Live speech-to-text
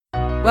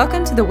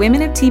Welcome to the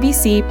Women of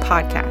TBC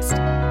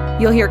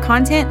podcast. You'll hear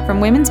content from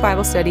women's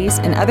Bible studies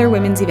and other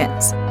women's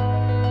events.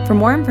 For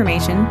more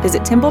information,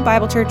 visit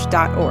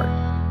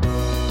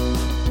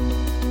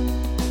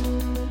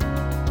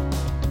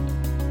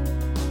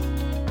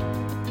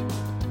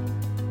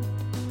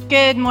templebiblechurch.org.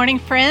 Good morning,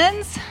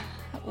 friends.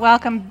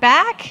 Welcome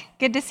back.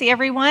 Good to see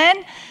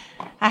everyone.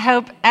 I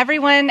hope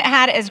everyone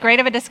had as great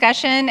of a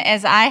discussion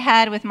as I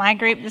had with my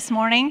group this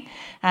morning.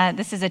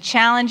 This is a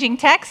challenging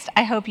text.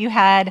 I hope you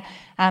had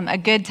a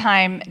good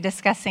time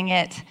discussing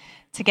it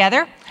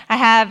together. I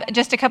have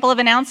just a couple of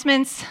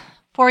announcements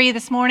for you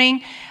this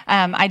morning.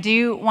 I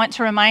do want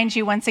to remind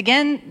you once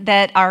again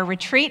that our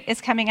retreat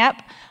is coming up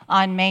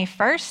on May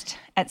 1st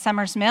at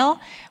Summers Mill.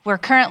 We're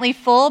currently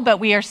full, but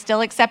we are still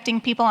accepting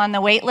people on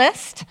the wait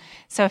list.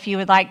 So if you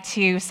would like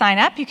to sign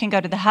up, you can go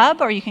to the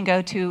hub or you can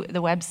go to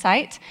the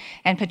website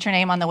and put your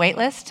name on the wait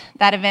list.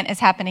 That event is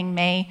happening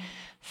May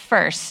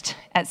 1st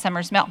at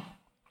Summers Mill.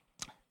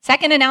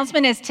 Second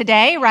announcement is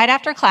today, right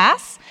after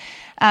class,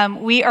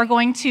 we are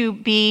going to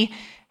be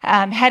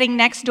heading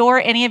next door,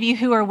 any of you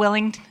who are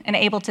willing and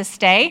able to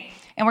stay,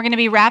 and we're going to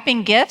be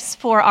wrapping gifts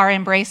for our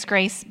Embrace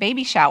Grace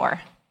baby shower.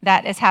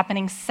 That is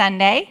happening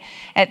Sunday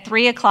at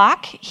 3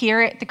 o'clock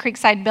here at the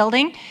Creekside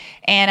Building,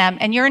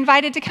 and you're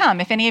invited to come.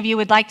 If any of you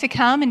would like to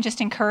come and just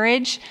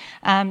encourage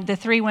the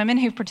three women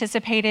who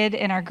participated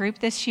in our group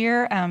this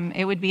year,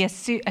 it would be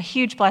a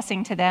huge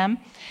blessing to them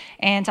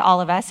and to all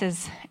of us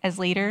as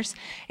leaders.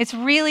 It's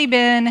really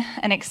been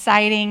an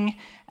exciting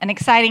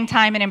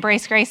time in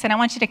Embrace Grace, and I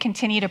want you to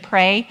continue to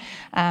pray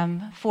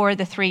for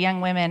the three young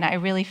women. I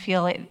really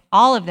feel it,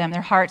 all of them,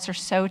 their hearts are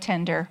so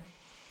tender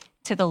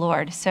to the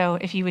Lord. So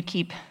if you would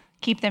keep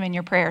them in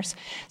your prayers.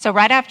 So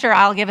right after,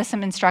 I'll give us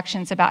some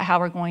instructions about how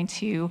we're going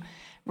to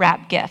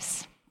wrap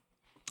gifts.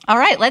 All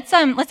right, let's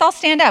all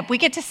stand up. We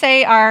get to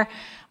say our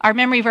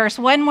memory verse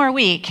one more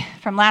week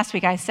from last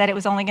week. I said it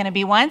was only going to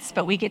be once,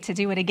 but we get to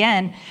do it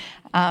again.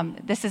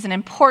 This is an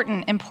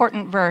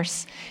important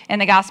verse in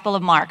the Gospel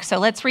of Mark. So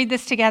let's read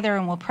this together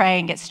and we'll pray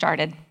and get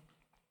started.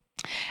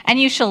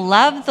 And you shall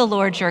love the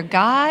Lord your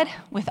God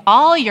with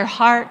all your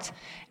heart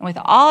and with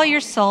all your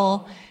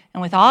soul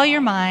and with all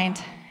your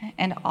mind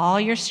and all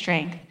your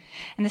strength.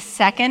 And the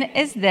second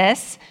is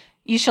this: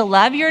 you shall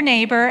love your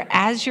neighbor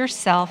as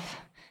yourself.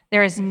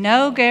 There is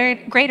no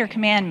greater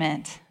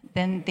commandment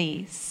than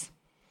these.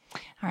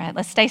 All right,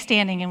 let's stay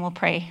standing and we'll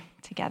pray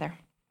together.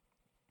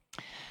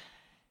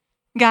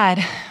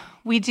 God,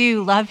 we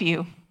do love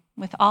you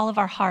with all of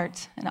our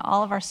heart and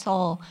all of our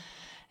soul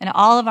and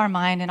all of our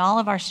mind and all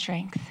of our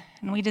strength.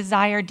 And we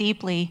desire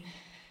deeply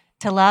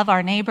to love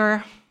our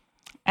neighbor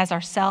as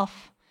ourselves.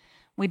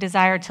 We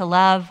desire to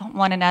love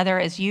one another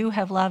as you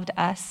have loved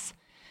us.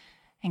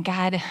 And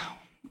God,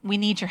 we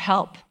need your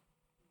help.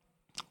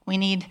 We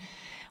need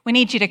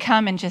you to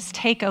come and just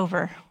take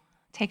over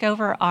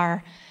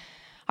our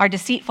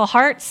deceitful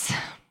hearts.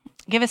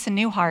 Give us a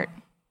new heart.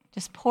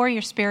 Just pour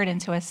your spirit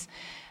into us.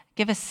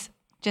 Give us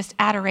just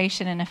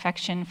adoration and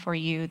affection for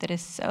you that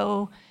is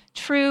so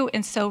true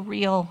and so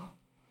real.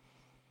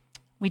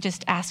 We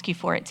just ask you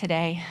for it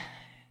today.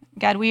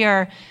 God,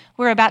 we're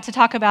about to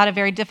talk about a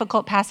very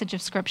difficult passage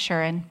of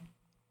Scripture, and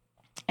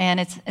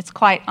it's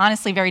quite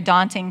honestly very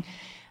daunting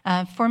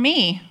for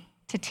me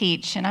to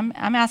teach. And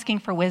I'm asking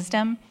for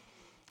wisdom.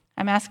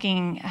 I'm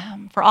asking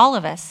for all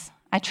of us.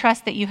 I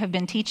trust that you have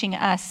been teaching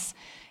us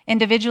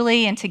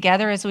individually and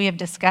together as we have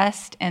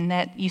discussed, and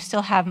that you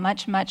still have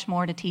much, much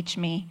more to teach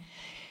me.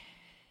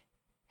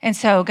 And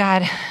so,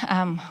 God,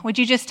 would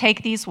you just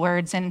take these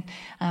words and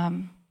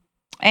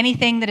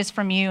anything that is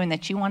from you and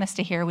that you want us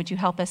to hear, would you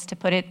help us to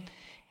put it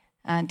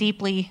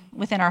deeply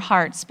within our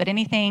hearts? But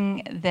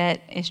anything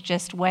that is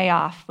just way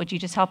off, would you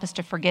just help us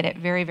to forget it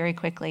very, very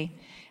quickly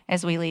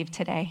as we leave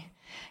today?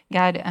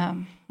 God,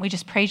 we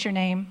just praise your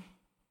name.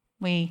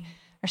 We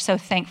are so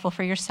thankful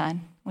for your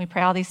Son. We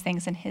pray all these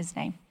things in his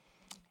name.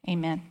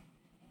 Amen.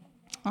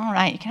 All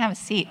right, you can have a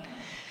seat.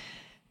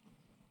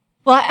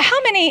 Well,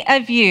 how many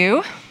of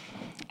you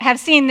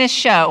have seen this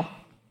show,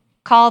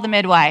 Call the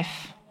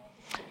Midwife?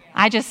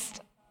 I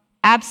just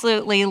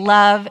absolutely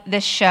love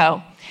this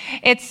show.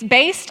 It's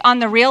based on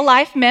the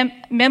real-life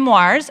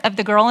memoirs of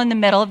the girl in the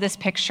middle of this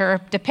picture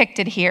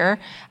depicted here,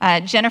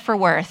 Jennifer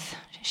Worth.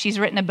 She's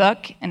written a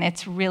book, and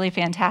it's really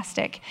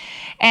fantastic.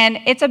 And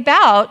it's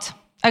about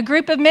a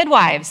group of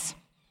midwives,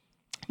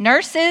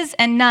 nurses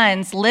and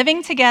nuns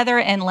living together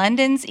in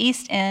London's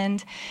East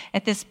End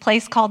at this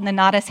place called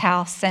Nonnatus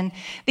House. And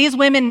these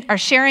women are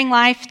sharing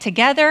life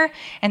together,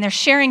 and they're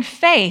sharing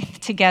faith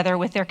together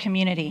with their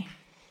community.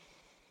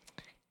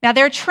 Now,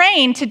 they're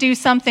trained to do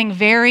something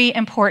very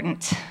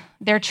important.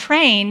 They're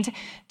trained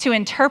to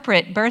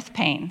interpret birth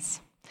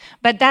pains,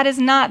 but that is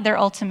not their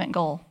ultimate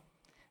goal.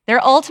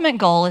 Their ultimate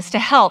goal is to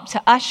help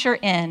to usher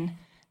in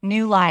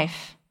new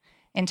life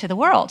into the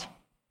world.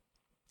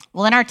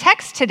 Well, in our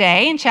text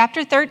today, in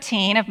chapter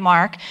 13 of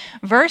Mark,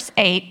 verse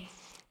 8,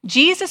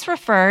 Jesus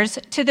refers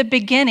to the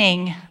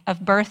beginning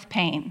of birth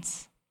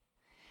pains.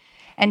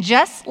 And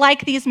just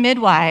like these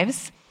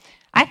midwives,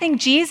 I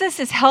think Jesus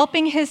is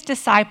helping his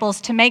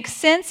disciples to make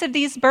sense of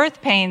these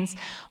birth pains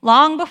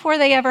long before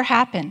they ever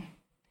happen,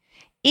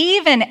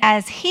 even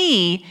as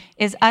he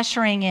is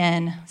ushering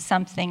in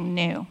something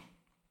new.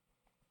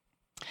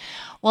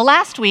 Well,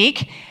 last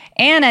week,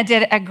 Anna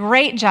did a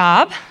great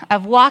job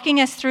of walking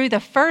us through the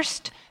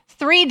first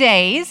 3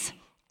 days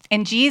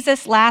in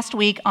Jesus' last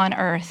week on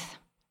earth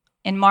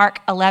in Mark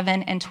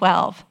 11 and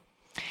 12.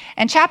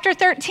 And chapter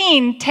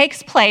 13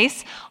 takes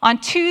place on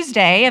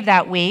Tuesday of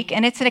that week,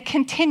 and it's a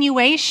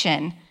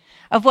continuation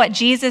of what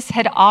Jesus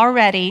had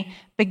already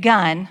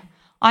begun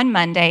on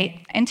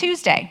Monday and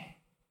Tuesday.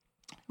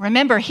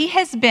 Remember, he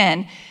has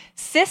been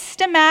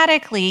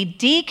systematically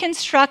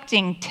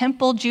deconstructing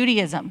temple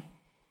Judaism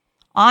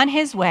on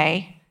his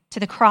way to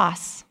the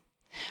cross.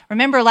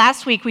 Remember,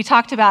 last week we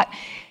talked about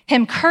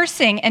him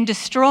cursing and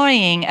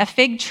destroying a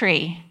fig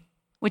tree,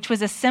 which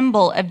was a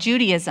symbol of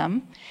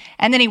Judaism.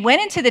 And then he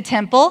went into the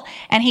temple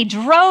and he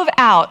drove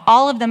out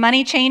all of the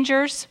money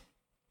changers,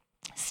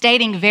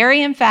 stating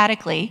very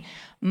emphatically,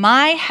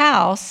 "My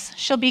house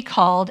shall be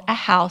called a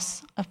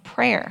house of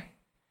prayer."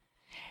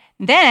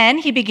 Then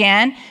he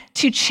began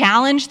to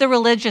challenge the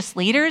religious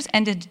leaders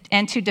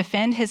and to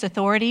defend his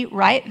authority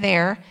right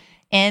there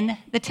in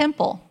the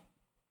temple.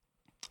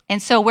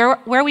 And so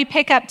where we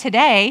pick up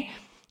today,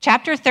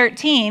 chapter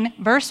 13,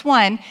 verse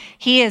 1,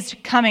 he is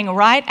coming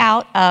right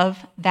out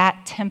of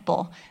that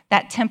temple.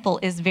 That temple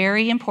is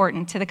very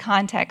important to the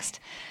context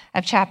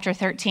of chapter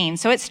 13.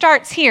 So it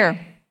starts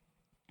here.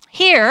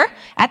 Here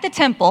at the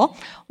temple,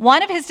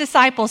 one of his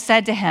disciples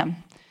said to him,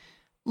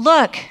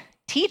 "Look,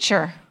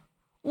 teacher,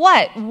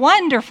 what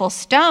wonderful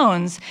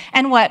stones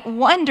and what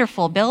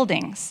wonderful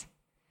buildings."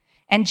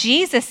 And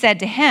Jesus said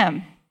to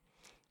him,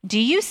 "Do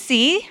you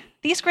see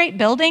these great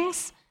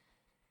buildings?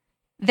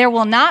 There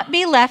will not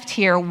be left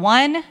here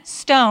one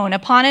stone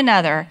upon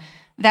another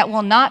that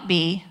will not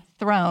be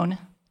thrown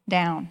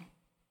down."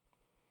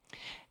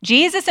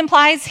 Jesus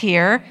implies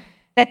here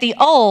that the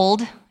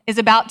old is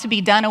about to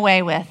be done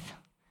away with.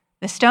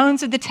 The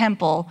stones of the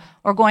temple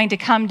are going to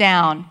come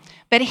down,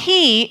 but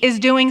he is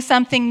doing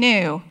something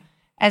new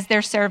as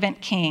their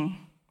servant king.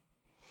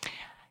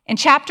 In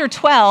chapter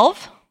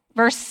 12,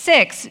 verse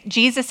 6,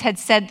 Jesus had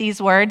said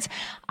these words,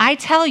 "I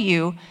tell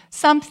you,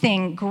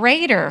 something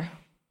greater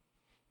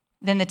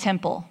than the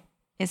temple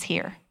is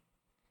here."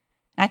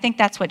 And I think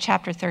that's what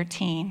chapter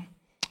 13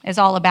 is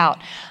all about.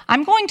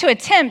 I'm going to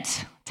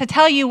attempt to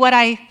tell you what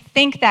I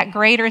think that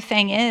greater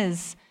thing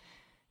is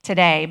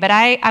today, but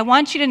I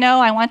want you to know,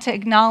 I want to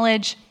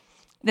acknowledge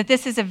that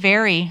this is a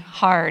very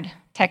hard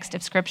text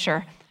of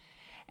Scripture.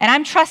 And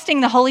I'm trusting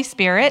the Holy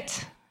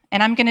Spirit,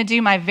 and I'm going to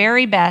do my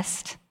very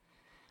best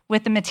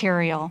with the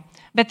material.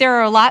 But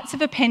there are lots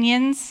of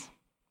opinions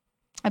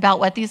about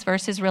what these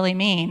verses really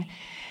mean.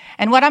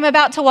 And what I'm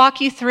about to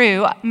walk you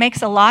through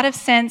makes a lot of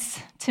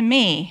sense to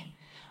me,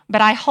 but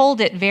I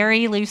hold it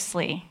very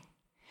loosely.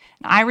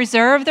 I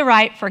reserve the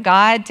right for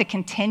God to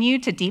continue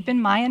to deepen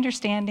my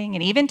understanding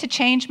and even to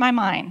change my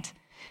mind.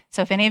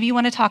 So if any of you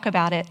want to talk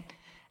about it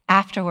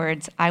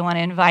afterwards, I want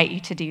to invite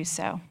you to do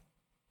so.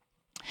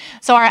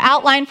 So our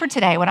outline for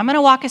today, what I'm going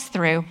to walk us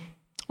through,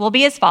 will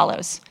be as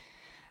follows.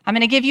 I'm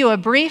going to give you a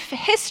brief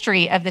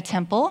history of the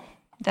temple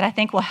that I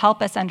think will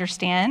help us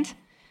understand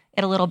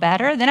it a little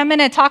better. Then I'm going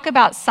to talk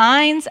about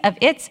signs of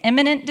its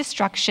imminent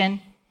destruction,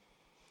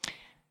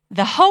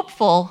 the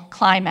hopeful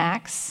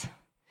climax,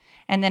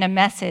 and then a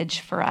message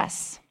for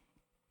us.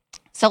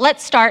 So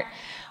let's start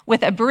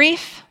with a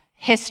brief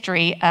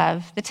history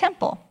of the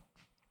temple.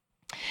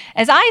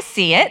 As I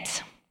see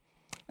it,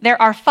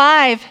 there are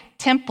 5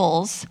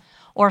 temples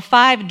or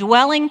 5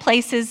 dwelling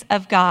places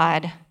of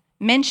God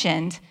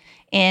mentioned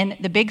in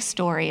the big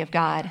story of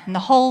God, in the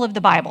whole of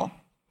the Bible.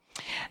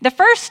 The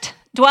first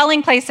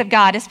dwelling place of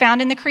God is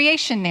found in the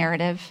creation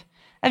narrative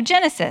of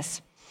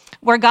Genesis,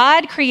 where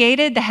God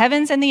created the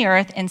heavens and the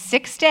earth in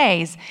 6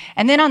 days.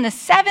 And then on the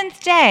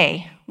 7th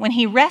day, when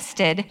he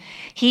rested,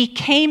 he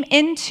came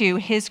into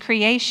his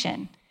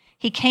creation.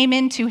 He came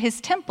into his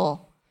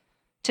temple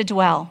to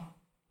dwell.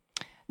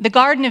 The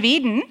Garden of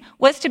Eden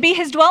was to be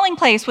his dwelling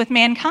place with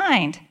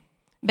mankind,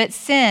 but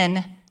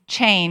sin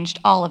changed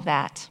all of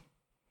that.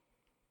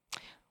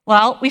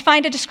 Well, we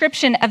find a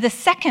description of the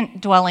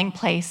second dwelling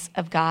place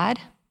of God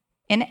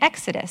in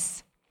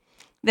Exodus.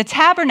 The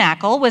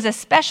tabernacle was a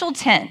special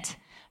tent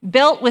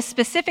built with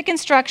specific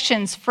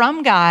instructions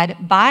from God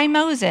by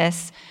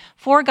Moses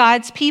for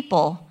God's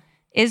people,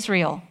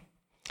 Israel.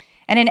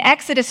 And in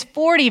Exodus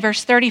 40,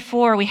 verse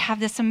 34, we have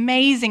this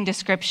amazing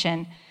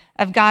description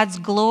of God's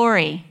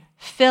glory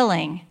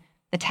filling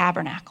the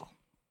tabernacle.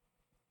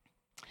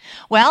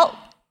 Well,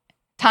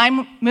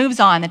 time moves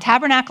on. The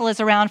tabernacle is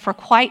around for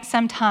quite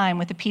some time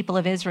with the people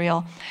of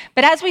Israel.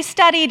 But as we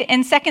studied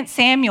in 2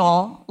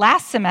 Samuel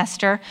last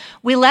semester,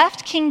 we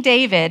left King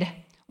David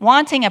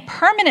wanting a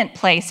permanent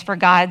place for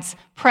God's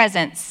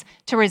presence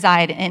to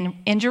reside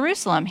in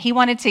Jerusalem. He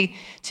wanted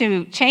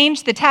to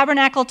change the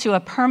tabernacle to a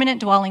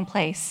permanent dwelling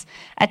place,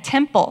 a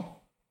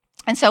temple.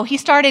 And so he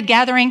started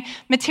gathering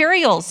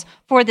materials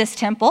for this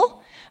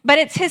temple, But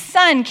it's his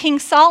son, King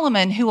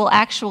Solomon, who will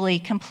actually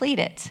complete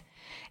it.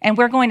 And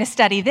we're going to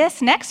study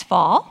this next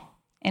fall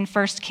in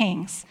 1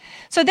 Kings.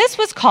 So this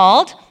was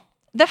called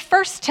the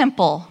first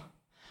temple,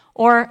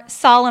 or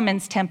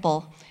Solomon's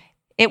temple.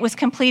 It was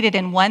completed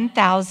in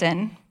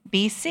 1000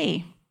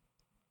 BC.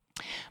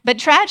 But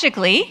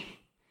tragically,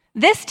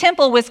 this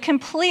temple was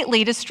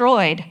completely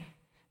destroyed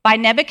by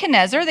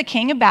Nebuchadnezzar, the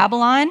king of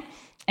Babylon,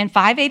 in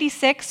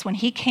 586 when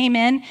he came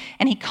in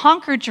and he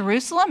conquered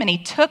Jerusalem and he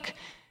took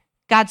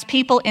God's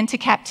people into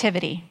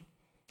captivity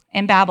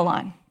in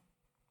Babylon.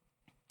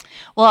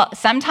 Well,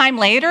 sometime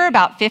later,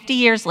 about 50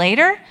 years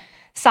later,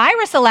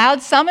 Cyrus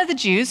allowed some of the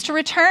Jews to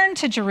return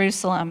to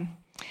Jerusalem,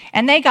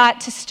 and they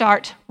got to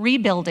start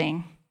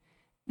rebuilding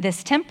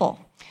this temple.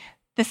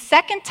 The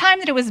second time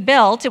that it was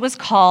built, it was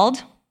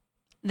called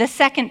the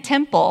Second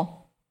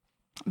Temple,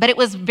 but it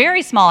was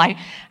very small.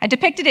 I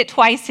depicted it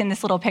twice in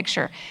this little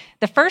picture.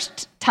 The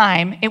first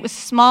time, it was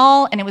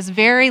small and it was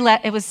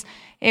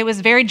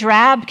very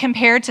drab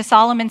compared to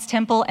Solomon's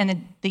temple,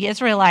 and the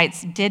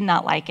Israelites did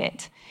not like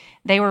it.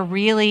 They were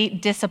really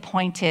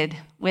disappointed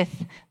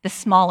with the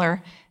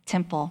smaller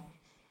temple.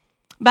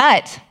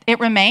 But it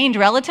remained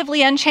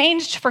relatively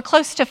unchanged for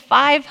close to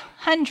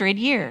 500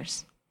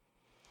 years.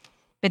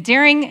 But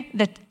during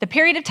the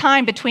period of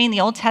time between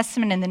the Old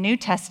Testament and the New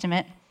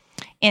Testament,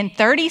 in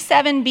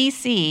 37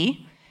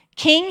 BC,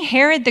 King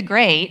Herod the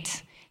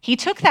Great, he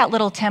took that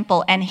little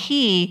temple and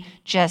he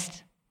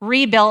just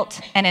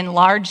rebuilt and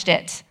enlarged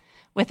it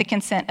with the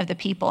consent of the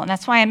people. And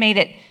that's why I made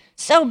it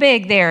so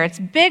big there. It's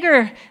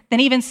bigger than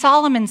even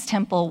Solomon's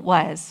temple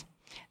was.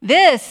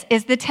 This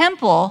is the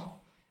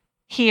temple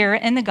here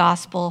in the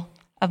Gospel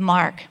of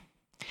Mark.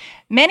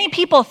 Many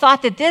people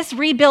thought that this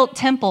rebuilt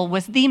temple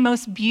was the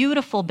most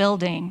beautiful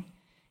building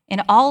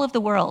in all of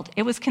the world.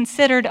 It was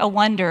considered a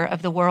wonder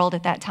of the world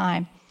at that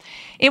time.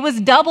 It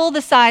was double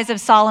the size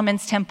of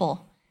Solomon's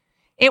temple.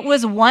 It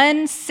was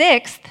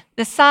 1/6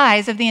 the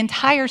size of the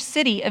entire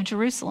city of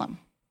Jerusalem,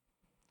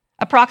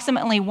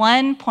 approximately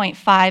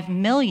 1.5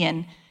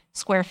 million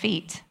square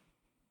feet.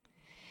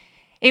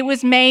 It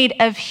was made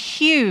of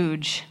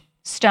huge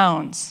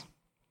stones,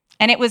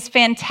 and it was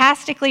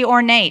fantastically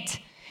ornate.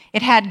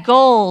 It had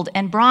gold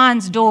and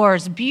bronze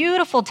doors,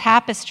 beautiful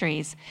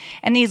tapestries,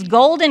 and these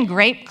golden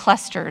grape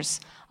clusters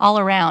all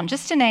around,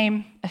 just to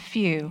name a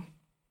few.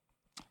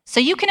 So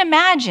you can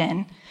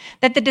imagine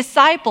that the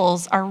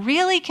disciples are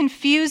really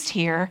confused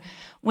here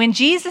when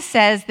Jesus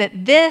says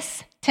that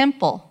this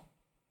temple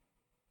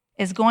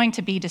is going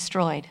to be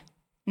destroyed.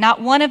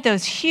 Not one of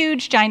those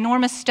huge,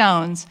 ginormous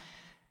stones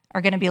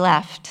are going to be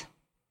left.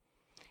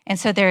 And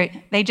so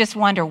they just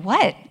wonder,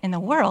 what in the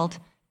world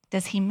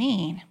does he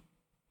mean?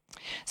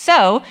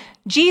 So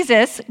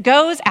Jesus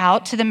goes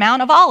out to the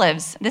Mount of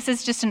Olives. This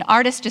is just an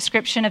artist's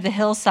description of the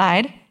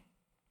hillside.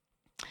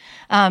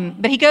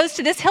 But he goes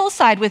to this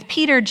hillside with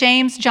Peter,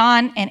 James,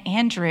 John, and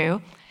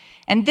Andrew.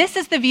 And this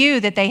is the view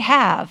that they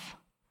have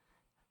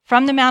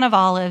from the Mount of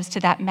Olives to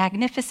that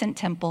magnificent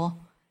temple.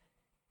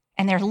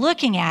 And they're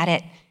looking at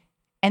it.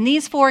 And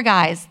these four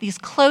guys, these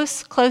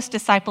close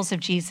disciples of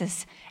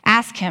Jesus,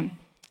 ask him,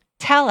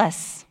 "Tell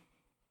us,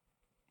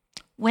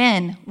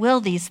 when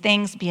will these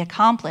things be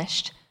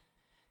accomplished?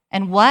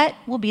 And what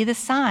will be the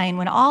sign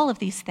when all of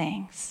these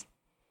things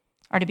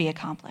are to be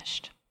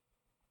accomplished?"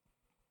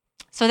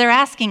 So they're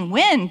asking,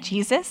 when,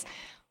 Jesus?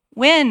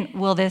 When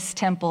will this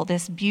temple,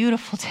 this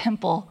beautiful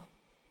temple,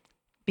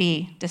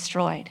 be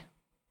destroyed?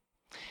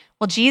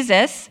 Well,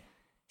 Jesus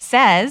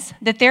says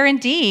that there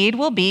indeed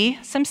will be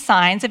some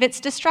signs of its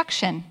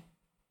destruction.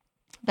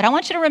 But I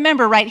want you to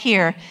remember right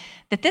here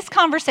that this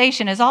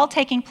conversation is all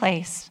taking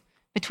place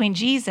between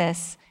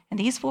Jesus and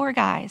these four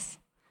guys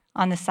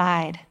on the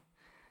side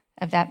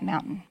of that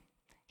mountain.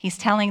 He's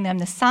telling them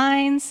the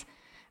signs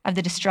of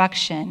the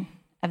destruction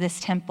of this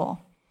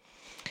temple.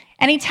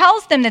 And he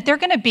tells them that they're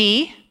going to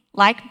be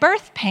like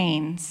birth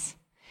pains,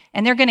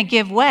 and they're going to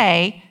give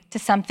way to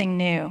something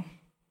new.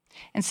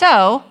 And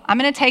so I'm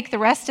going to take the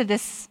rest of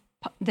this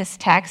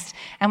text,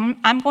 and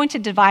I'm going to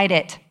divide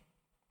it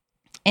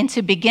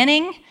into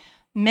beginning,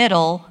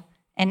 middle,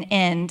 and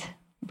end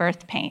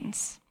birth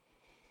pains.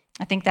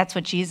 I think that's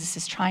what Jesus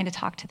is trying to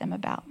talk to them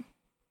about.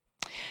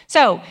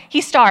 So he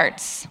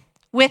starts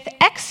with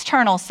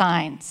external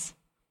signs.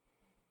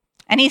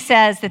 And he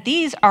says that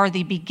these are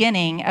the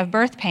beginning of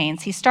birth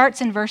pains. He starts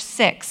in verse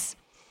 6.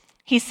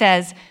 He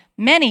says,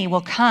 "Many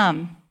will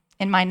come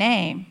in my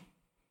name,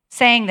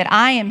 saying that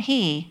I am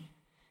he,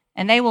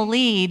 and they will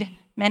lead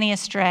many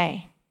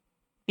astray.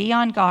 Be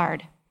on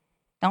guard.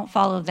 Don't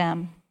follow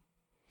them."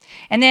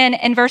 And then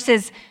in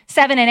verses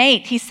 7 and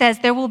 8, he says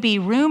there will be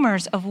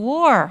rumors of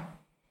war.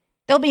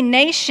 There'll be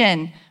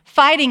nation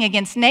fighting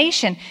against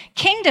nation,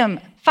 kingdom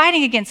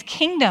fighting against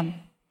kingdom.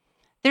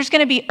 There's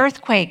going to be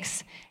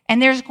earthquakes,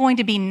 and there's going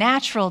to be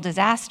natural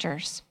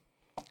disasters.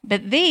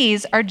 But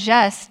these are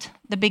just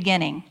the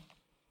beginning.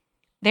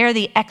 They're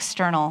the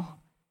external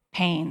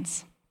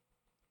pains.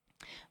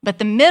 But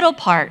the middle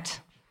part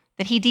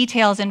that he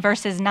details in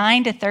verses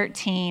 9 to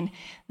 13,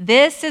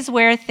 this is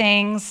where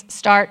things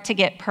start to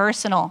get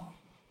personal.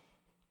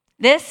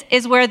 This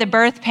is where the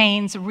birth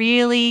pains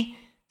really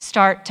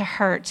start to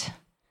hurt.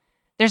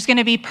 There's going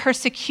to be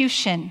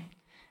persecution,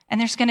 and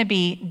there's going to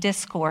be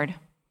discord.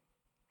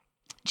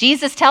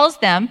 Jesus tells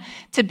them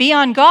to be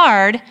on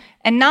guard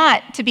and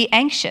not to be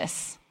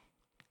anxious.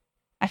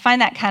 I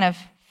find that kind of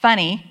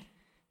funny,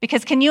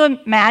 because can you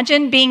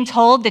imagine being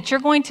told that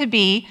you're going to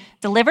be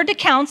delivered to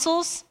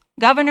councils,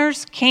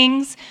 governors,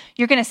 kings,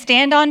 you're going to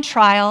stand on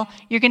trial,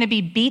 you're going to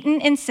be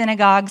beaten in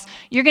synagogues,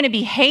 you're going to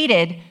be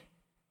hated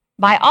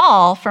by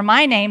all for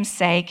my name's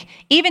sake,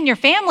 even your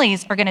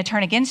families are going to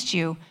turn against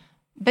you,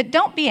 but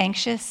don't be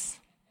anxious.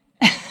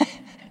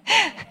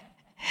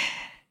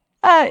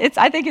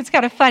 I think it's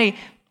kind of funny.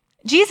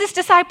 Jesus'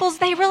 disciples,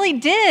 they really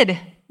did.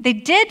 They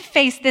did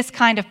face this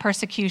kind of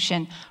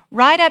persecution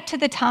right up to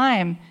the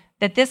time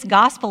that this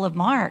Gospel of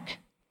Mark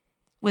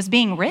was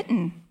being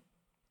written.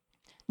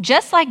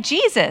 Just like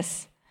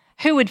Jesus,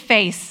 who would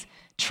face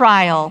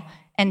trial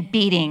and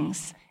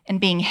beatings and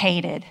being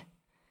hated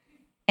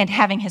and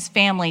having his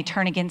family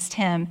turn against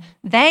him,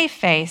 they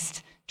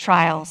faced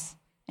trials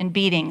and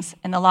beatings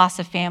and the loss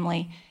of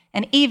family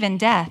and even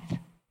death.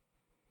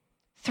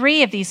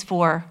 3 of these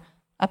 4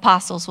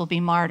 apostles will be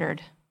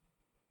martyred.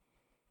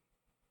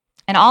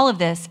 And all of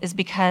this is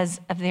because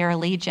of their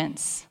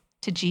allegiance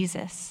to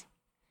Jesus.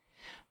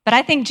 But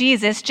I think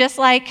Jesus, just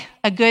like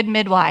a good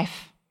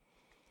midwife,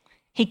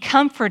 he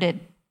comforted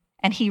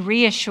and he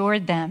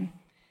reassured them.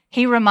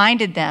 He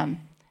reminded them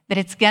that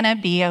it's going to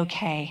be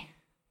okay.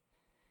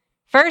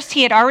 First,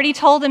 he had already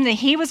told them that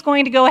he was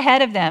going to go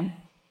ahead of them.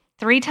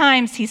 3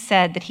 times he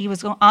said that he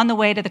was on the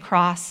way to the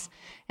cross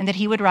and that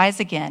he would rise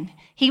again.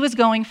 He was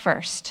going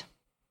first.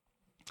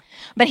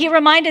 But he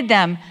reminded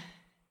them,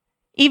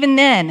 even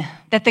then,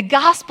 that the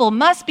gospel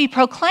must be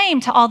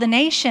proclaimed to all the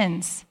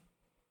nations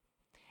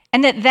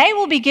and that they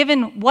will be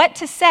given what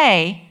to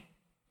say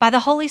by the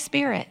Holy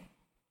Spirit,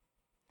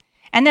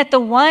 and that the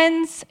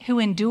ones who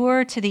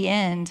endure to the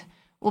end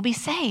will be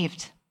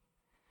saved.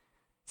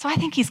 So I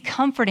think he's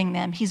comforting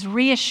them, he's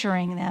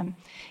reassuring them,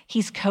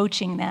 he's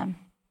coaching them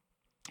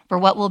for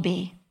what will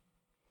be.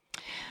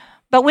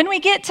 But when we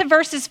get to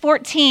verses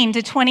 14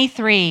 to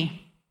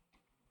 23,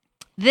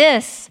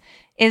 this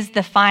is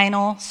the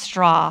final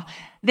straw.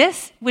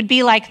 This would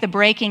be like the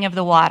breaking of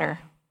the water,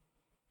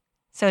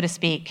 so to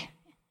speak,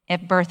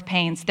 if birth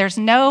pains. There's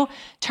no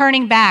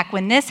turning back.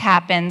 When this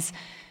happens,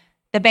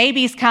 the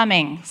baby's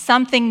coming.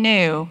 Something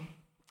new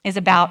is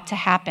about to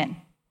happen.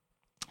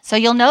 So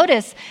you'll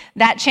notice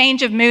that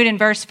change of mood in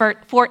verse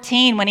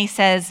 14 when he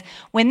says,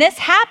 when this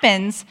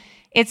happens,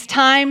 it's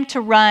time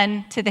to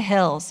run to the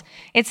hills.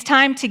 It's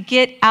time to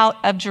get out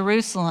of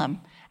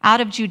Jerusalem,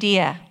 out of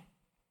Judea,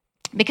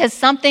 because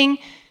something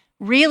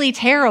really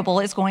terrible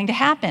is going to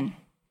happen.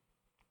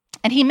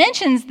 And he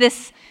mentions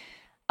this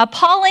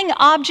appalling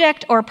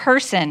object or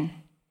person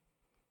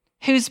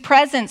whose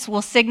presence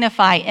will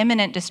signify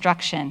imminent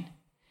destruction.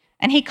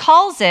 And he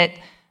calls it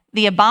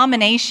the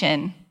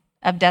abomination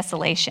of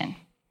desolation.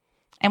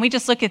 And we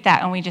just look at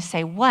that and we just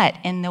say, what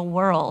in the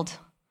world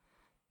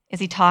is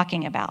he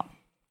talking about?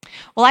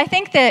 Well, I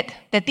think that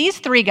these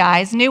 3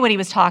 guys knew what he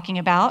was talking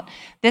about.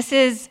 This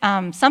is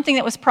something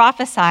that was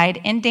prophesied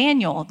in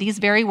Daniel. These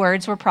very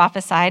words were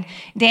prophesied.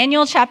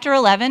 Daniel chapter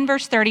 11,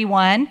 verse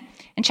 31,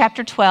 and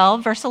chapter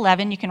 12, verse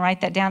 11. You can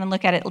write that down and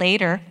look at it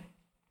later.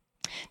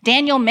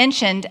 Daniel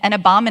mentioned an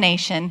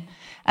abomination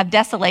of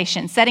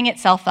desolation setting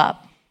itself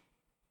up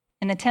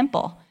in the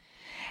temple.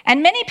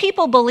 And many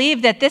people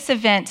believe that this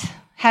event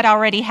had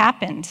already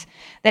happened,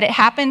 that it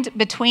happened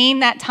between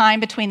that time,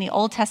 between the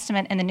Old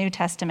Testament and the New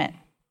Testament.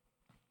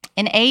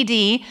 In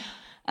BC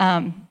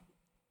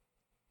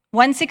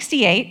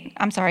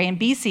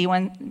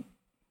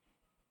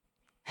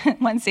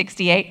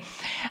 168,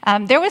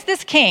 there was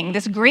this king,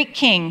 this Greek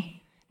king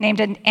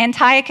named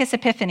Antiochus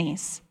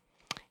Epiphanes.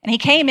 And he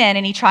came in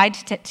and he tried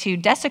to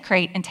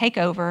desecrate and take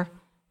over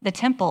the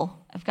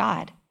temple of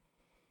God.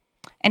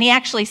 And he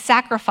actually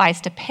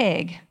sacrificed a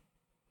pig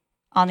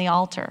on the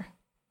altar,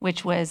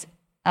 which was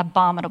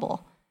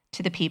abominable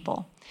to the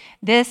people.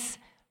 This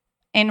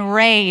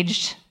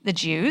enraged the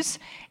Jews,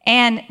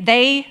 and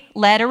they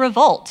led a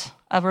revolt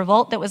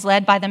that was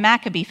led by the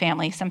Maccabee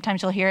family.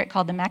 Sometimes you'll hear it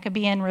called the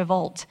Maccabean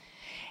Revolt.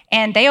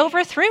 And they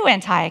overthrew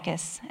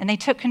Antiochus, and they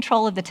took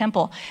control of the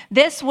temple.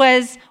 This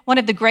was one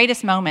of the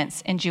greatest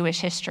moments in Jewish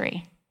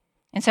history.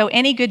 And so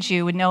any good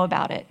Jew would know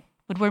about it,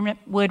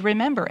 would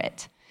remember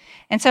it.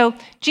 And so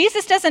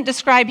Jesus doesn't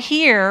describe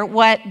here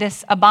what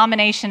this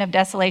abomination of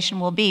desolation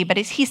will be, but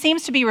he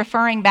seems to be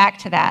referring back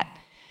to that.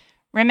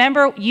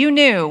 Remember, you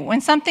knew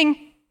when something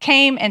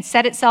came and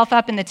set itself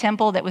up in the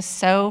temple that was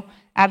so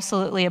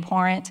absolutely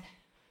abhorrent,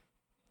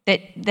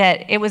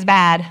 that it was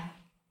bad.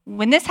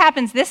 When this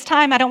happens this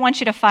time, I don't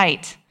want you to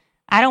fight.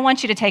 I don't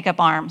want you to take up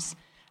arms.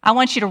 I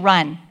want you to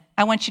run.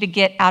 I want you to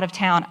get out of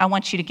town. I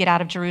want you to get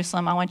out of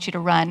Jerusalem. I want you to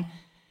run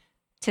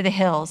to the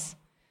hills.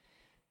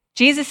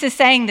 Jesus is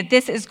saying that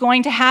this is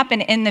going to happen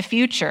in the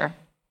future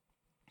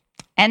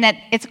and that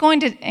it's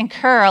going to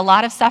incur a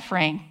lot of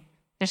suffering.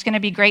 There's going to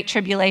be great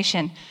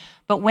tribulation.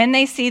 But when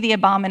they see the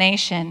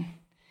abomination,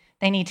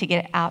 they need to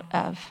get out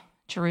of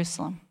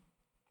Jerusalem.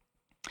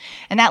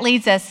 And that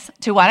leads us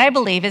to what I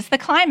believe is the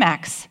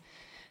climax.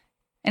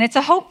 And it's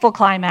a hopeful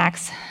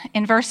climax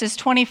in verses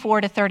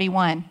 24 to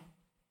 31.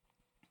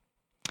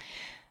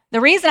 The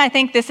reason I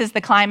think this is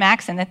the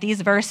climax and that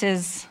these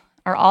verses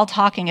are all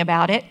talking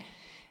about it,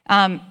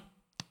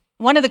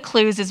 one of the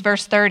clues is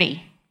verse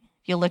 30.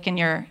 If you look in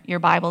your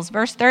Bibles,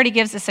 verse 30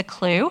 gives us a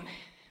clue.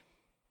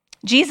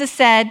 Jesus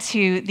said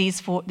to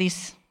these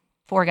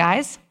four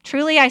guys,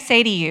 "Truly I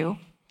say to you,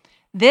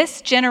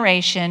 this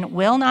generation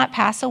will not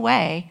pass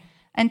away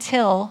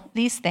until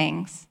these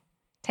things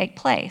take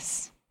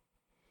place."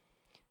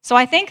 So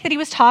I think that he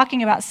was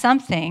talking about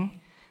something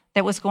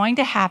that was going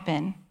to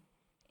happen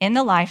in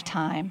the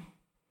lifetime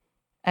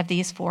of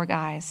these four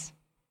guys.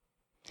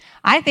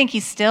 I think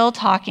he's still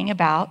talking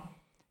about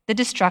the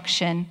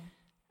destruction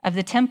of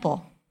the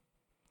temple,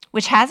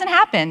 which hasn't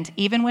happened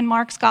even when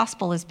Mark's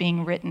gospel is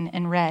being written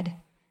and read.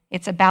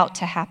 It's about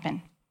to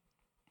happen.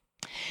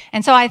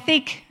 And so I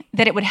think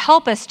that it would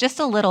help us just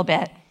a little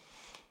bit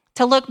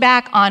to look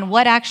back on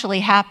what actually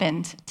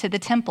happened to the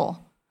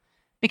temple,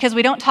 because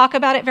we don't talk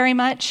about it very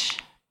much.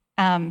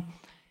 And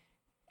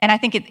I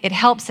think it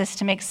helps us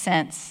to make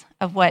sense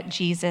of what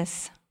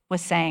Jesus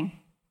was saying.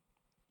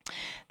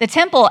 The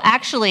temple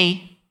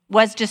actually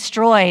was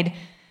destroyed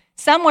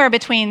somewhere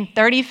between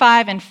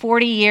 35 and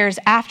 40 years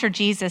after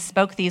Jesus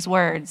spoke these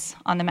words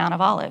on the Mount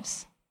of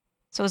Olives.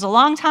 So it was a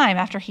long time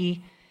after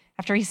he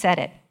said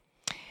it.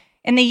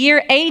 In the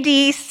year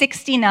AD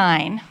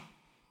 69,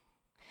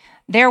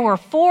 there were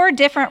 4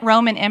 different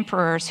Roman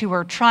emperors who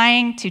were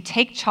trying to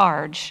take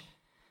charge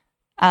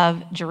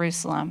of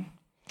Jerusalem.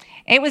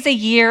 It was a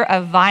year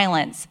of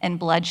violence and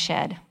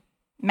bloodshed,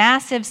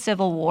 massive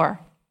civil war.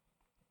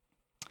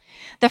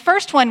 The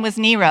first one was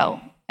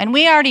Nero, and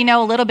we already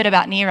know a little bit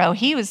about Nero.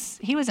 He was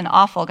an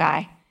awful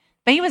guy,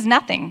 but he was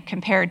nothing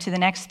compared to the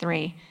next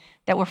 3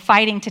 that were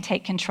fighting to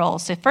take control.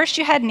 So first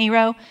you had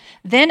Nero,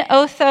 then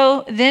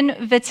Otho, then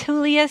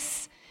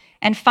Vitellius,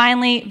 and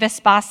finally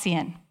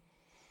Vespasian.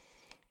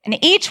 And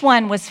each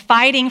one was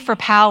fighting for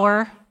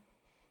power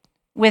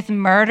with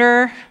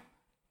murder,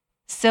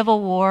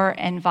 civil war,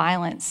 and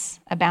violence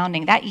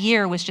abounding. That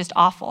year was just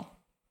awful.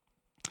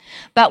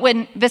 But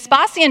when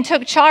Vespasian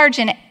took charge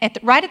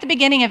right at the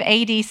beginning of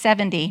AD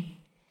 70,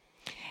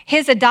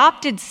 his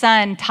adopted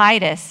son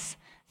Titus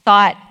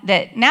thought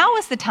that now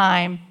was the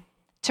time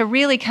to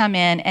really come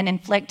in and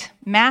inflict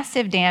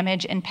massive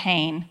damage and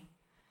pain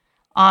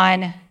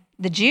on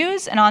the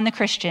Jews and on the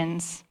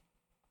Christians.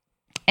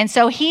 And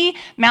so he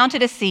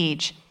mounted a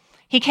siege.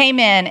 He came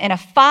in a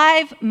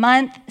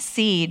 5-month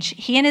siege.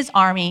 He and his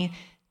army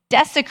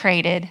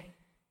desecrated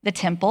the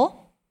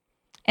temple,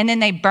 and then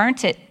they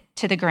burnt it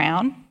to the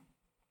ground.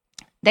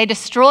 They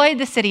destroyed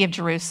the city of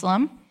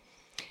Jerusalem,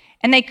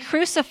 and they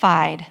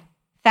crucified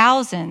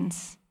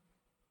thousands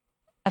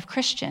of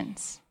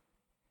Christians.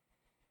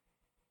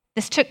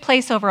 This took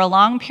place over a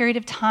long period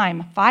of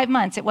time, 5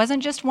 months. It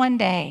wasn't just one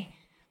day.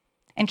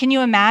 And can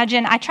you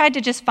imagine? I tried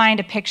to just find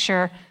a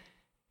picture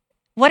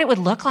what it would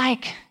look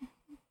like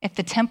if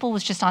the temple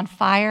was just on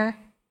fire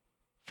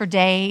for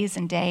days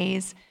and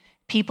days.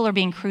 People are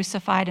being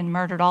crucified and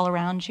murdered all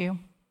around you.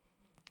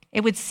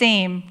 It would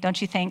seem,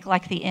 don't you think,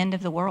 like the end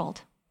of the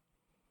world.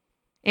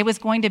 It was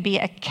going to be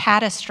a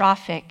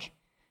catastrophic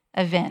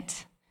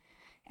event.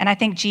 And I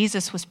think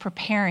Jesus was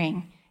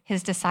preparing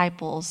his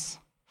disciples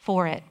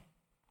for it.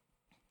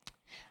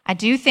 I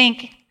do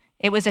think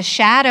it was a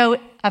shadow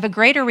of a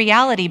greater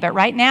reality, but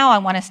right now I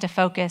want us to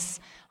focus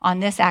on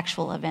this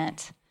actual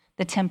event,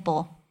 the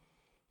temple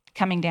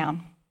coming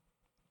down.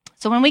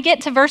 So when we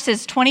get to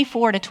verses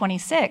 24 to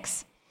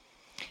 26,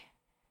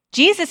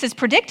 Jesus is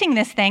predicting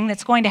this thing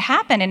that's going to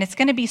happen, and it's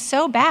going to be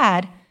so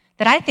bad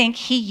that I think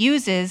he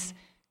uses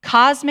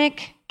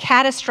cosmic,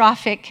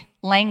 catastrophic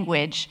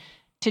language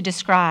to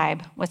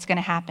describe what's going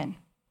to happen.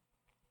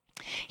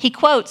 He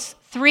quotes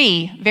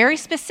 3 very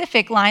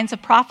specific lines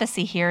of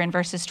prophecy here in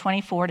verses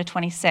 24 to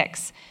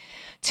 26.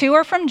 2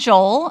 are from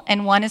Joel,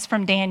 and 1 is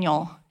from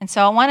Daniel. And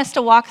so I want us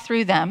to walk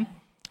through them.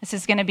 This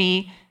is going to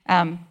be,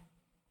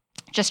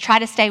 just try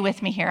to stay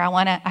with me here.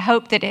 I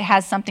hope that it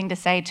has something to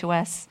say to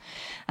us.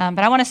 But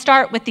I want to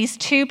start with these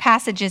 2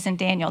 passages in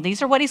Daniel.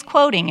 These are what he's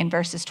quoting in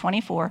verses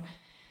 24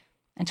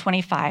 and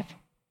 25.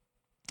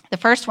 The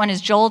first one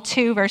is Joel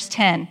 2, verse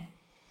 10.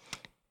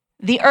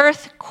 The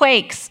earth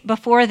quakes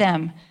before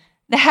them.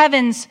 The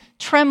heavens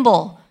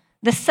tremble.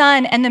 The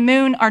sun and the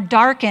moon are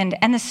darkened,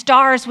 and the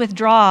stars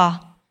withdraw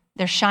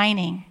their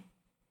shining.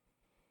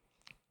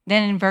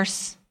 Then in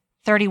verse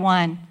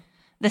 31,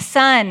 the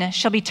sun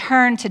shall be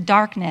turned to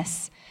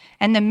darkness,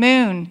 and the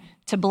moon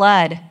to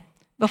blood,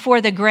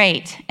 before the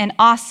great and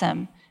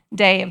awesome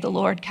day of the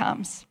Lord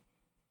comes.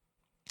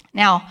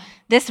 Now,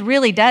 this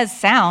really does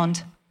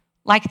sound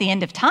like the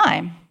end of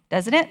time,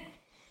 doesn't it?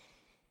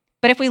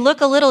 But if we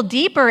look a little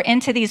deeper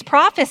into these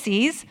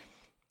prophecies,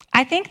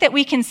 I think that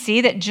we can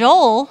see that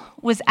Joel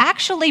was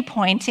actually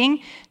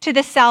pointing to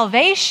the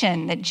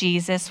salvation that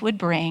Jesus would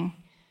bring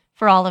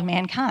for all of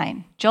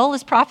mankind. Joel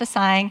is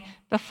prophesying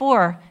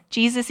before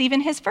Jesus,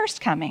 even his first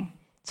coming.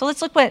 So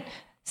let's look what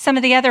some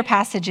of the other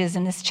passages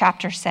in this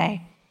chapter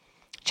say.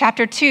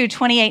 Chapter 2,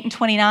 28 and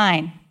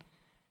 29.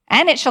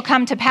 And it shall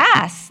come to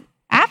pass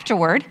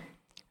afterward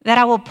that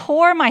I will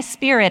pour my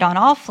spirit on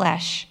all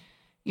flesh.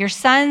 Your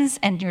sons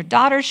and your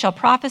daughters shall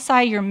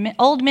prophesy, your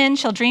old men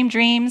shall dream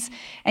dreams,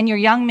 and your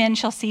young men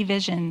shall see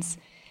visions.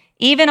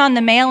 Even on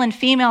the male and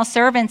female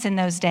servants in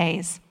those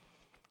days,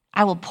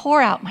 I will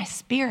pour out my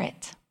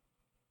spirit.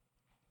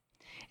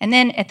 And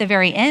then at the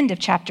very end of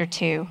chapter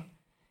 2,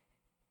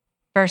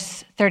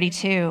 verse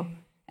 32,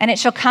 and it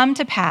shall come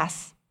to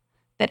pass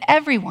that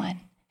everyone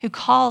who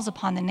calls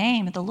upon the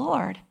name of the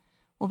Lord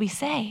will be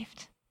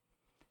saved.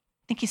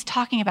 I think he's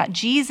talking about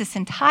Jesus'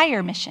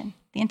 entire mission,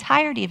 the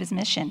entirety of his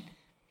mission.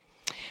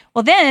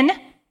 Well, then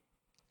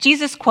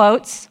Jesus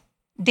quotes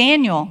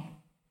Daniel,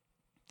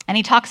 and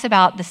he talks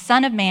about the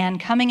Son of Man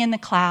coming in the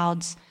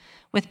clouds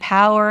with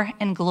power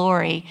and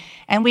glory,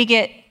 and we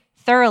get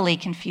thoroughly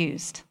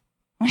confused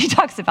when he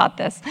talks about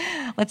this.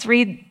 Let's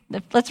read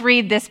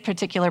this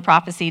particular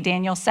prophecy,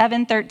 Daniel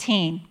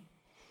 7:13.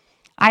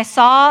 I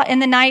saw in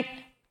the night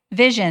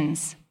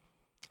visions,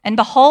 and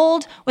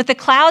behold, with the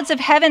clouds of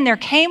heaven there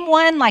came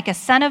one like a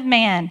son of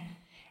man,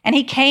 and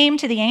he came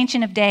to the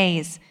Ancient of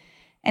Days,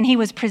 and he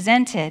was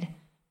presented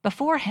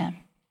before him.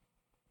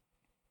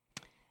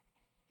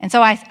 And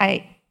so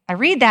I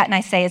read that and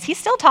I say, is he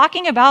still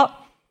talking about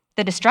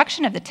the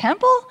destruction of the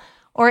temple,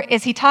 or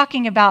is he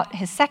talking about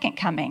his second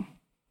coming?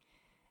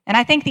 And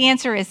I think the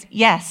answer is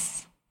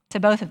yes to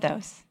both of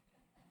those.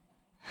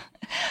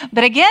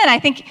 But again, I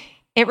think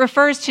it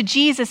refers to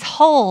Jesus'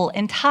 whole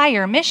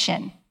entire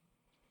mission.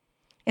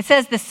 It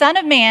says the Son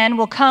of Man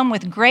will come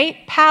with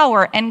great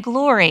power and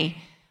glory.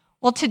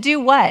 Well, to do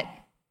what?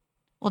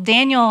 Well,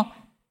 Daniel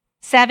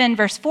 7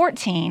 verse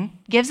 14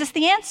 gives us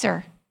the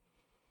answer.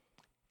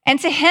 And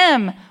to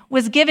him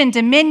was given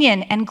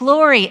dominion and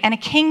glory and a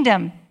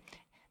kingdom,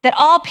 that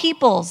all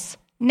peoples,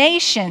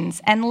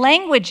 nations, and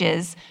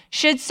languages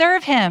should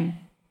serve him.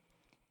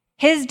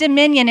 His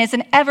dominion is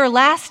an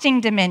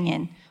everlasting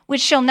dominion,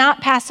 which shall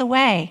not pass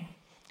away,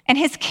 and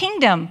his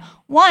kingdom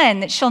one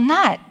that shall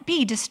not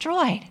be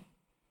destroyed.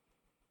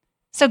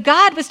 So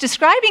God was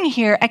describing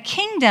here a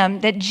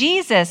kingdom that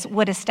Jesus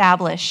would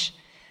establish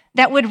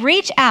that would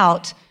reach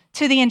out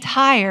to the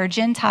entire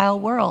Gentile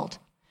world,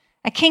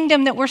 a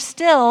kingdom that we're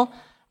still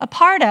a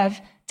part of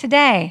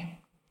today.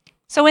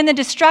 So in the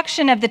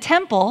destruction of the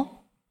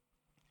temple,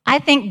 I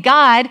think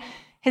God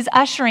is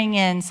ushering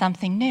in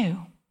something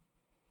new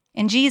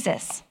in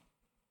Jesus.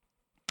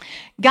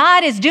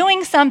 God is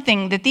doing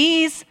something that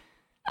these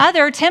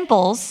other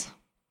temples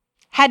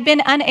had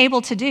been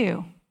unable to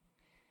do.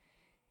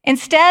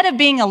 Instead of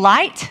being a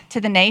light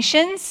to the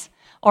nations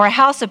or a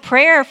house of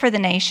prayer for the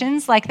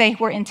nations like they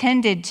were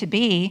intended to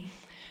be,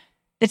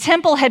 the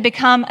temple had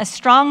become a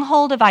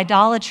stronghold of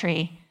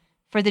idolatry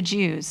for the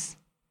Jews.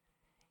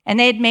 And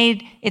they had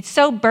made it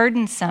so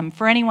burdensome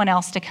for anyone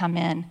else to come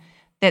in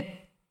that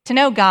to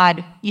know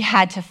God, you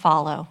had to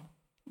follow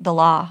the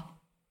law.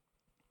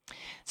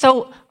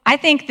 So I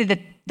think that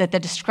the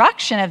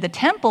destruction of the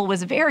temple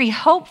was very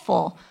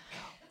hopeful.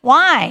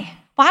 Why?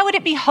 Why would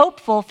it be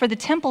hopeful for the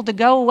temple to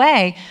go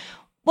away?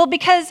 Well,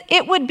 because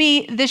it would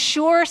be the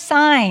sure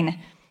sign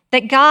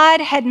that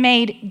God had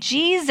made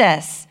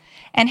Jesus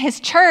and his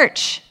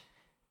church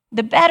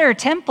the better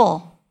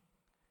temple,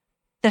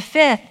 the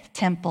fifth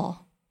temple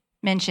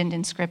mentioned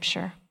in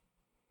Scripture.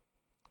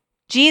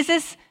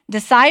 Jesus'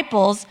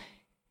 disciples,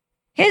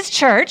 his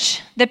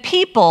church, the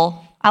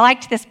people, I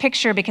liked this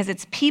picture because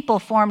it's people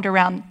formed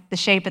around the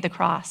shape of the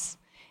cross.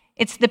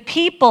 It's the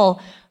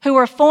people who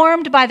were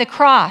formed by the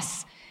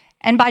cross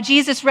and by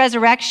Jesus'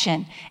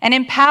 resurrection and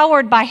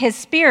empowered by his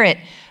Spirit,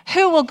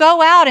 who will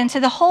go out into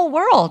the whole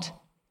world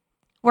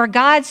where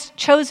God's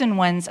chosen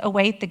ones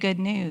await the good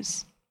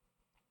news.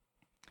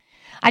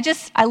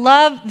 I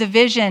love the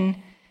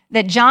vision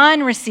that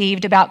John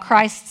received about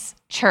Christ's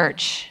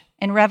church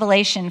in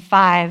Revelation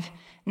 5,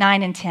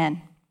 9, and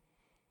 10.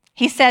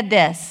 He said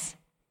this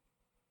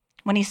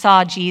when he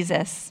saw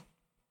Jesus.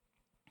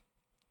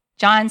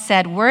 John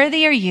said,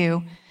 "Worthy are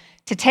you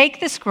to take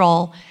the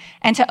scroll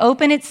and to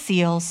open its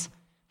seals,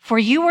 for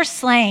you were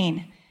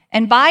slain,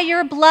 and by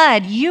your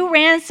blood you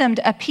ransomed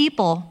a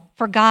people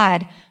for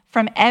God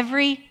from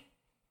every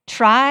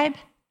tribe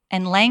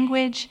and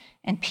language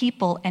and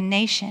people and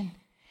nation.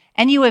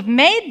 And you have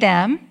made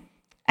them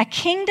a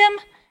kingdom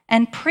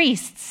and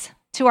priests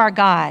to our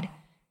God,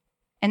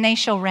 and they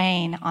shall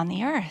reign on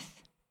the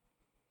earth."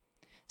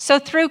 So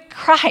through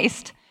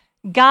Christ,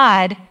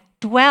 God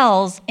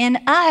dwells in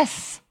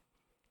us.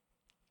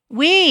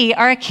 We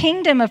are a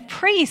kingdom of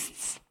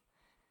priests,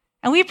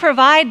 and we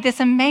provide this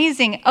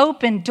amazing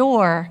open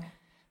door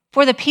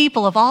for the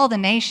people of all the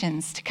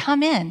nations to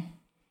come in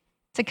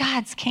to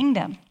God's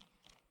kingdom.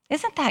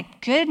 Isn't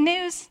that good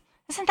news?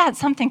 Isn't that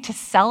something to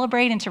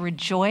celebrate and to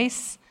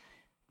rejoice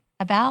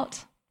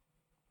about?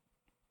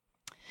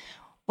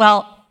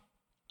 Well,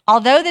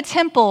 although the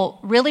temple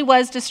really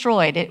was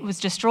destroyed, it was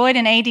destroyed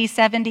in AD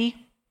 70,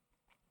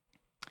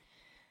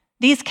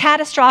 these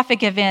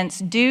catastrophic events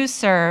do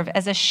serve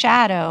as a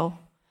shadow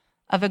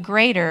of a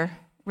greater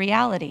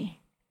reality.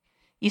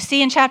 You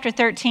see in chapter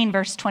 13,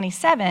 verse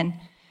 27,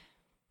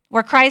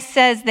 where Christ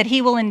says that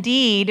he will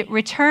indeed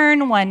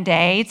return one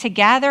day to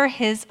gather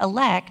his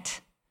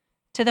elect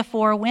to the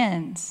four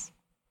winds.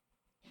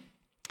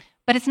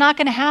 But it's not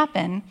going to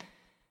happen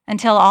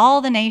until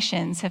all the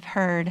nations have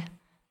heard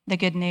the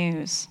good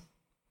news.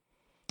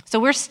 So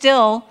we're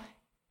still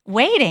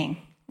waiting.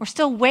 We're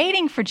still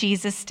waiting for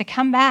Jesus to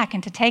come back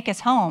and to take us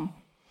home.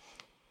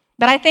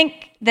 But I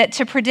think that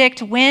to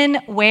predict when,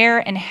 where,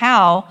 and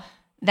how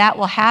that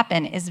will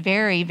happen is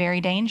very, very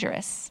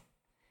dangerous.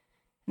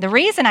 The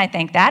reason I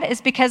think that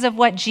is because of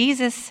what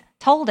Jesus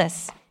told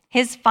us,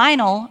 his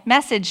final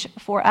message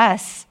for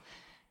us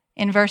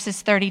in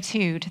verses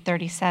 32 to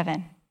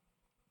 37.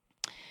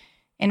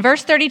 In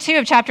verse 32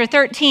 of chapter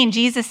 13,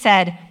 Jesus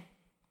said,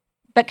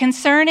 "But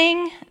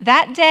concerning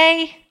that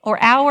day or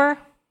hour,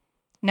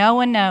 no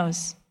one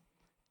knows,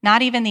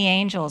 not even the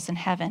angels in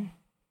heaven,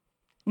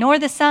 nor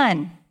the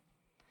Son,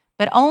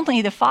 but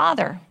only the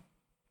Father."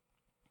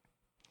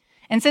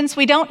 And since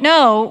we don't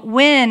know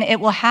when it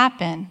will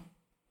happen,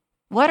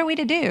 what are we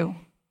to do?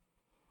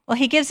 Well,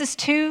 he gives us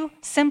two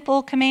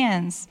simple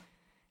commands.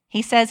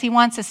 He says he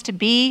wants us to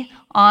be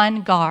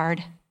on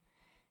guard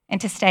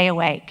and to stay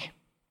awake.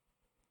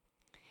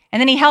 And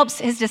then he helps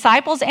his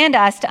disciples and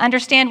us to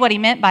understand what he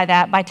meant by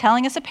that by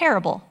telling us a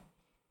parable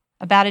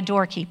about a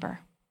doorkeeper.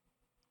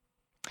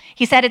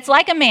 He said it's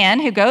like a man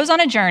who goes on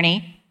a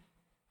journey,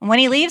 and when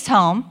he leaves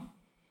home,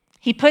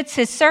 he puts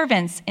his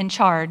servants in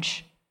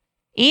charge,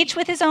 each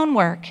with his own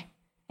work,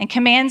 and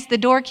commands the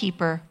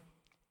doorkeeper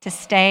to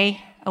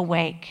stay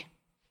awake.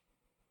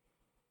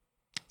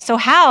 So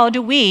how do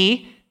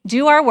we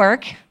do our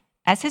work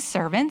as his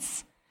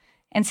servants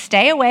and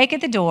stay awake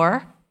at the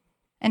door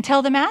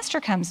until the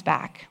master comes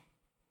back?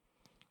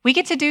 We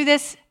get to do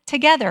this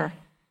together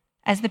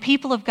as the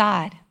people of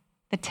God,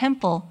 the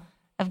temple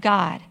of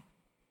God.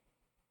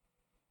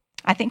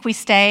 I think we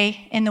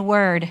stay in the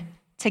Word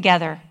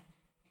together.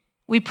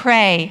 We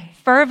pray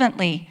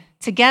fervently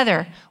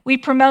together. We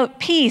promote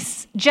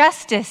peace,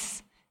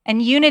 justice,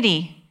 and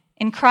unity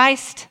in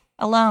Christ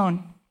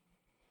alone.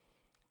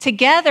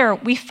 Together,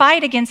 we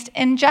fight against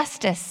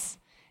injustice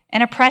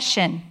and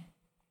oppression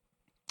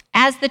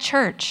as the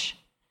church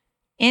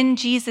in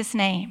Jesus'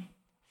 name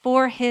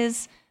for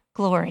his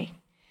glory.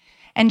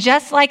 And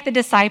just like the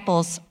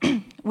disciples,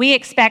 we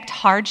expect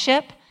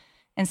hardship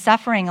and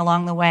suffering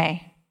along the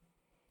way.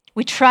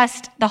 We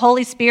trust the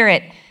Holy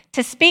Spirit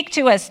to speak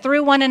to us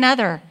through one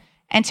another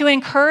and to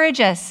encourage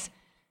us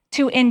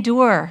to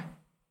endure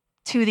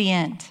to the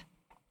end.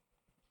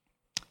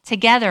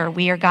 Together,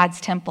 we are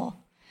God's temple,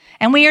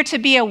 and we are to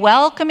be a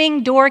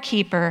welcoming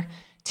doorkeeper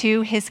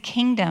to his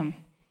kingdom.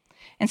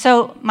 And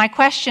so my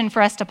question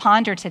for us to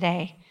ponder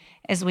today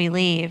as we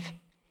leave,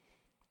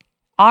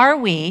 are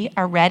we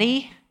a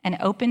ready and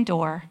open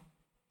door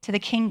to the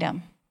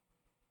kingdom,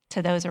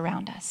 to those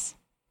around us?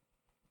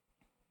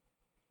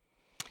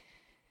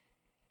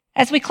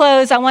 As we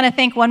close, I want to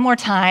think one more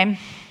time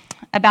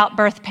about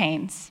birth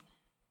pains.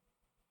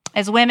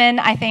 As women,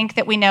 I think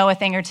that we know a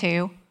thing or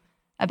two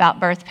about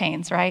birth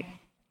pains, right?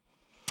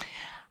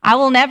 I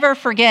will never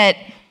forget,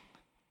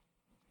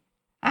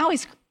 why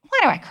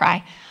do I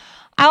cry?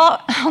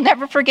 I'll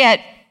never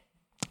forget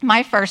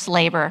my first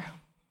labor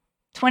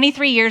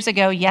 23 years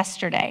ago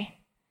yesterday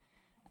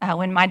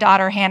when my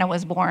daughter Hannah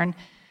was born.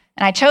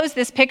 And I chose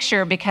this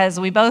picture because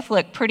we both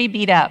look pretty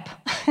beat up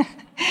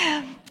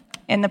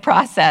in the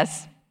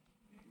process.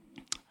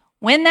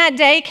 When that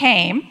day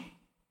came,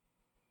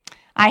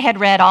 I had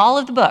read all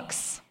of the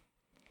books.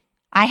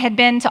 I had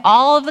been to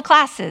all of the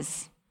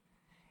classes.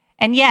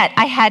 And yet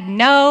I had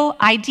no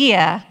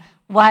idea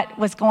what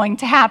was going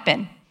to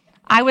happen.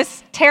 I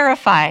was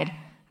terrified.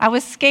 I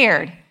was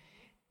scared.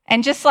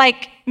 And just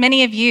like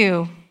many of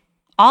you,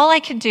 all I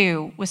could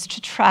do was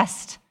to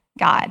trust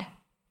God.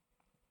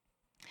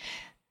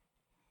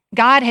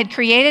 God had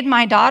created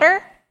my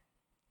daughter,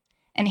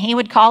 and he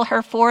would call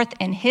her forth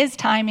in his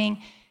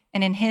timing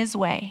and in his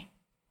way.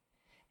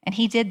 And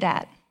he did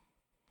that.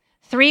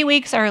 3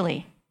 weeks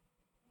early,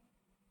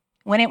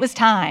 when it was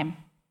time,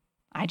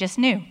 I just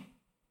knew.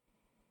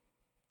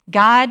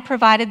 God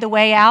provided the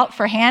way out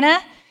for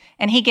Hannah,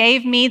 and he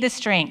gave me the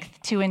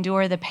strength to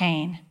endure the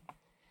pain.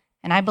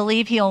 And I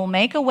believe he'll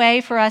make a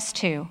way for us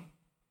too,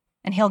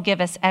 and he'll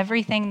give us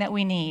everything that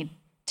we need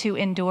to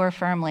endure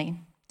firmly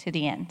to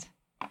the end.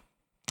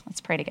 Let's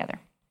pray together.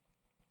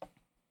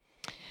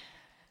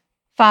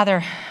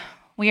 Father,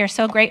 we are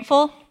so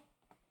grateful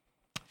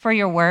for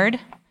your word.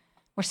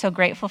 We're so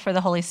grateful for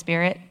the Holy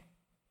Spirit.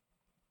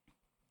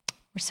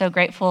 We're so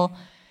grateful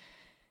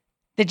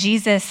that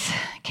Jesus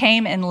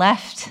came and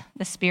left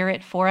the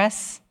Spirit for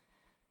us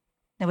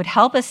that would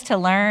help us to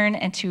learn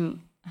and to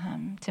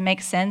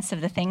make sense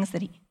of the things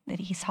that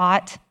he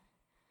taught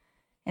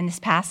in this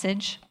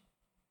passage.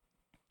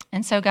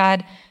 And so,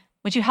 God,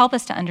 would you help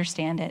us to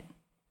understand it?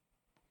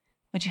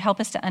 Would you help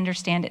us to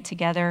understand it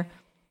together?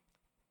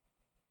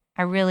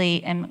 I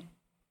really am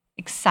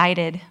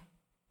excited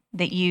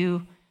that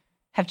you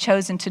have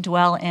chosen to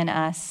dwell in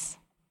us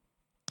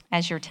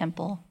as your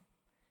temple.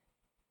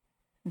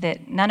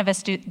 that none of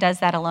us does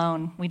that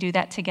alone. We do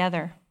that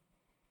together.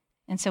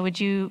 And so would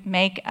you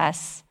make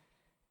us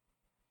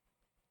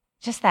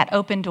just that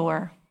open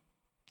door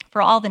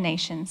for all the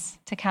nations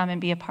to come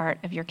and be a part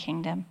of your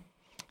kingdom.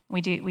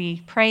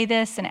 We pray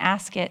this and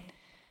ask it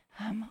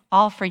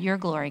all for your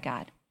glory,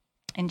 God.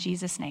 In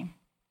Jesus' name,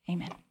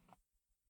 amen.